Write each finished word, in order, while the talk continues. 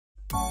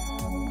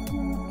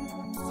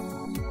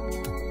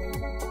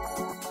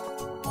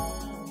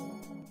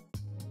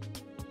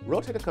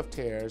Rotator cuff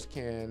tears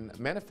can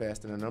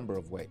manifest in a number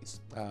of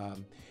ways.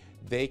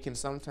 They can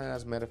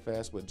sometimes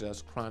manifest with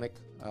just chronic,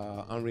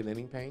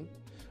 unrelenting pain,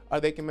 or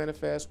they can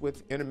manifest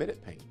with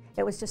intermittent pain.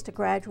 It was just a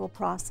gradual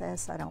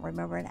process. I don't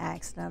remember an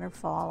accident or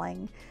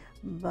falling,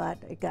 but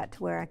it got to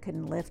where I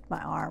couldn't lift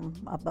my arm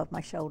above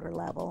my shoulder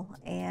level,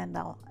 and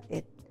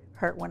it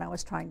hurt when I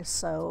was trying to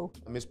sew.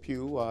 Ms.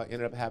 Pugh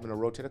ended up having a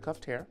rotator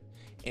cuff tear,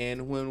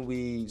 and when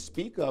we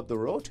speak of the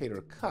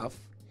rotator cuff,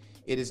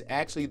 it is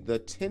actually the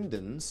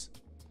tendons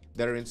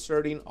that are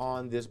inserting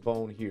on this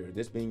bone here,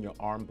 this being your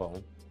arm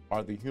bone,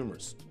 or the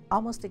humerus.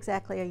 Almost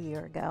exactly a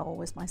year ago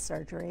was my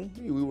surgery.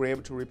 We were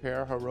able to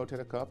repair her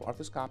rotator cuff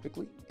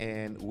arthroscopically,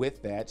 and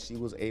with that, she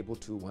was able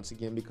to once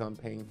again become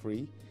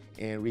pain-free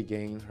and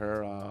regain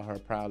her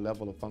prior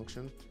level of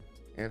function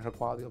and her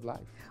quality of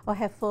life. Well, I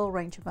have full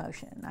range of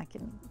motion. I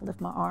can lift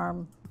my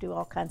arm, do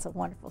all kinds of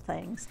wonderful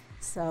things.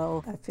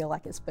 So I feel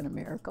like it's been a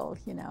miracle,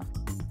 you know.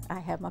 I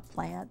have my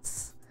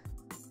plants.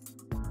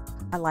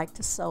 I like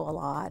to sew a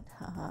lot.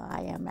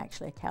 I am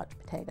actually a couch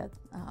potato,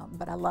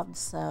 but I love to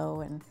sew,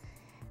 and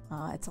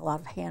it's a lot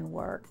of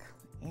handwork,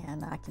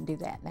 and I can do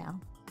that now.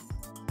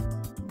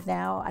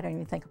 Now I don't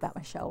even think about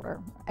my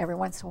shoulder. Every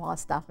once in a while I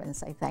stop and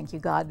say, thank you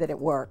God that it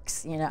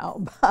works, you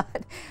know,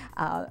 but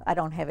I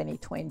don't have any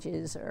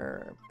twinges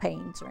or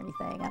pains or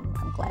anything.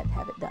 I'm glad to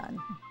have it done.